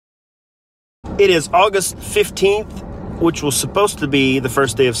It is August 15th, which was supposed to be the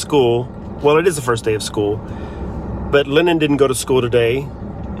first day of school. Well, it is the first day of school, but Lennon didn't go to school today.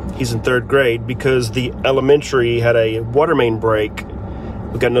 He's in 3rd grade because the elementary had a water main break.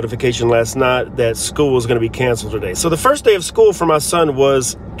 We got notification last night that school was going to be canceled today. So the first day of school for my son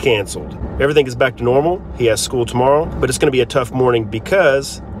was canceled. Everything is back to normal. He has school tomorrow, but it's going to be a tough morning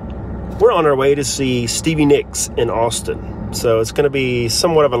because we're on our way to see Stevie Nicks in Austin. So it's going to be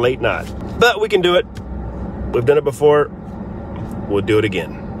somewhat of a late night, but we can do it. We've done it before. We'll do it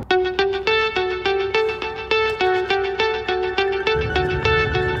again.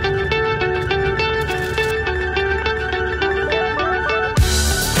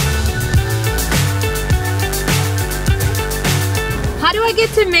 How do I get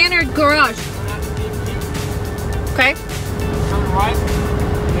to Manor Garage? Okay. Turn right,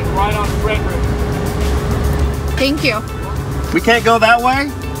 and right on Frederick. Thank you. We can't go that way?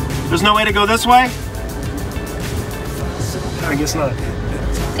 There's no way to go this way? I guess not.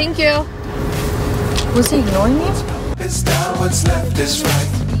 Thank you. Was he ignoring me? It's down, what's left is right.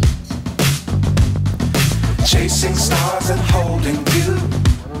 Chasing stars and holding you.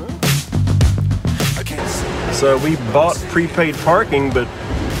 So we bought prepaid parking, but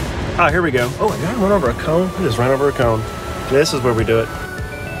here we go. Oh, did I run over a cone? I just ran over a cone. This is where we do it.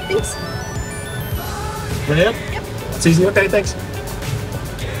 Thanks. That it? Yep. It's easy. Okay, thanks.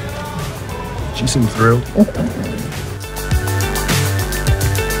 She seemed thrilled.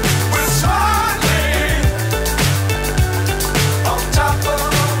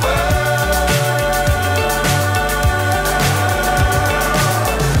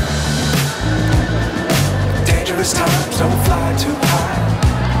 Times don't fly too high.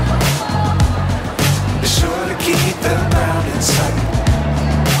 Be sure to keep the ground in sight.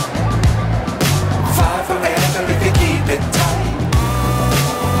 Fly forever if you keep it tight.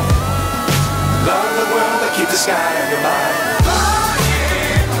 Love the world but keep the sky on your mind.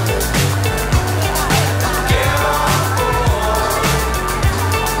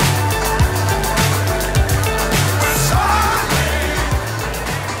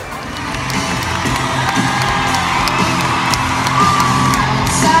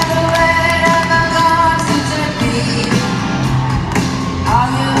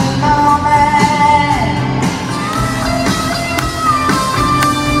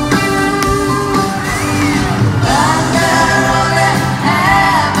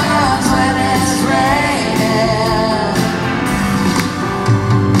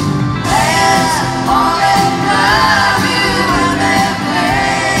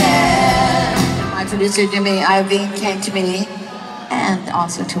 Producer Jimmy Iovine came to me, and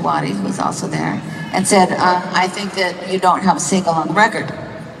also to Waddy, who was also there, and said, I think that you don't have a single on the record.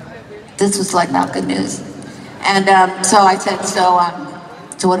 This was like not good news. And so I said, so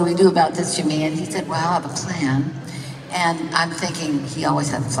what do we do about this, Jimmy? And he said, well, I have a plan. And I'm thinking, he always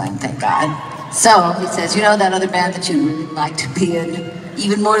has a plan, thank God. So he says, you know that other band that you really like to be in,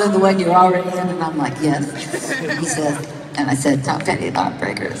 even more than the one you're already in? And I'm like, yes. He says, and I said, Tom Petty and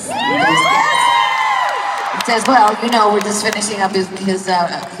Heartbreakers. He goes, yes. He says, well, you know, we're just finishing up his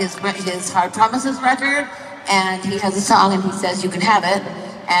Hard Promises record, and he has a song, and he says you can have it,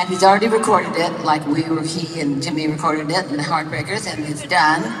 and he's already recorded it, like he and Jimmy recorded it in the Heartbreakers, and it's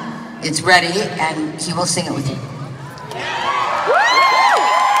done, it's ready, and he will sing it with you.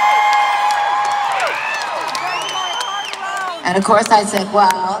 And of course I said,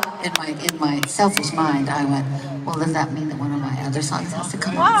 well, in my selfish mind, I went, well, does that mean that one of my other songs has to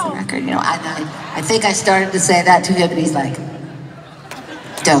come off the record? You know, I think I started to say that to him, and he's like,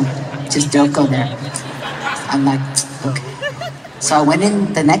 just don't go there. I'm like, okay. So I went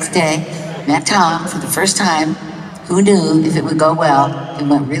in the next day, met Tom for the first time. Who knew if it would go well? It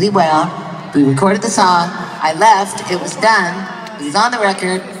went really well. We recorded the song. I left. It was done. It was on the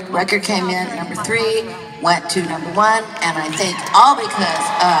record. Record came in at number 3, went to number 1, and I think all because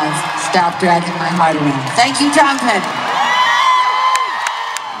of Stop Dragging My Heart Around. Thank you, Tom Petty.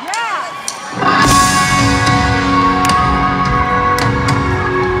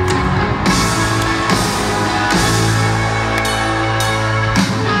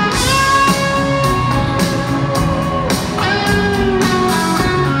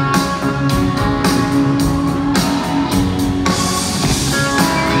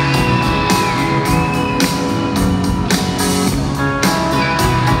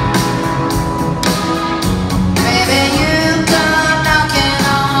 Baby,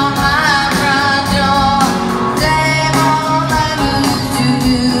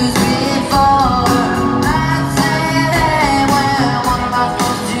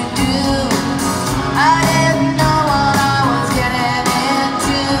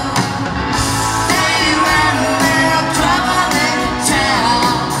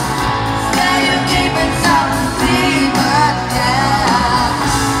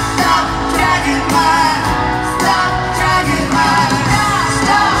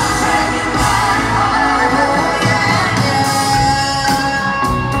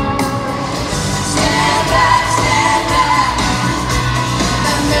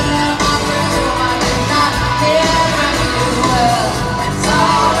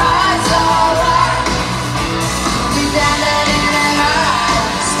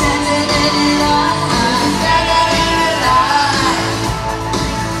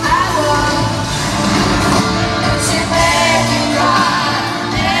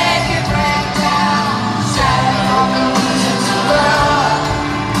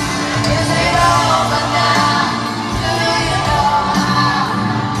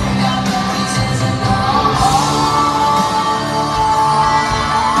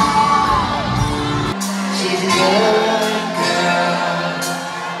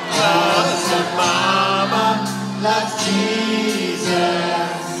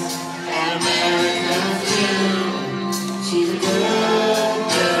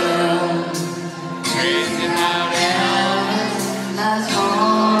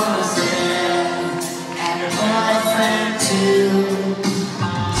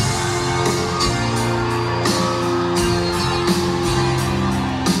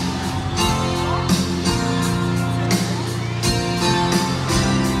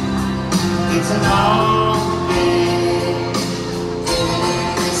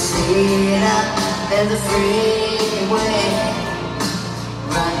 there's a freeway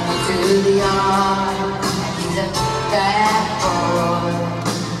running through the yard. And he's a bad boy,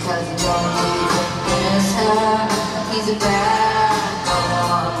 'cause he don't even miss her. He's a bad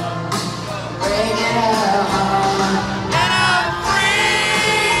boy, breaking her heart. And I'm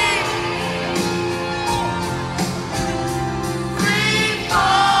free, free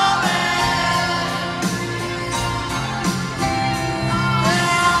falling. And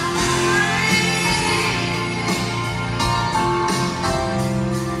I'm free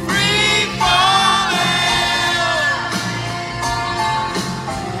falling.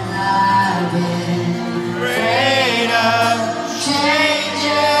 And I've been afraid of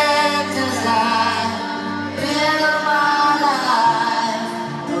changing, 'cause I build my life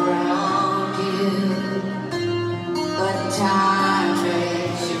around you. But time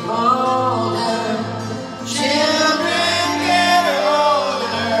makes you older, children get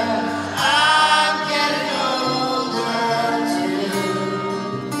older, I'm getting older too.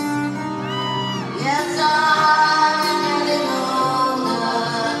 Yes, I'm getting older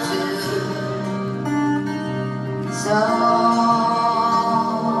too. So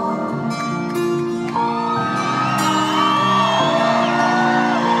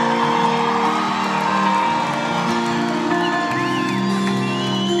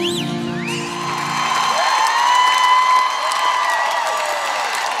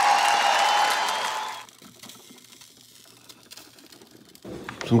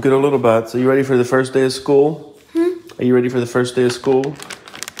Some good old little butts. Are you ready for the first day of school? Are you ready for the first day of school?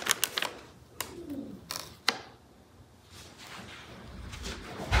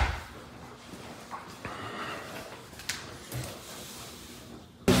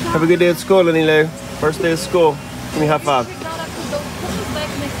 Have a good day at school, Lenny Lou. First day of school. Give me a high five.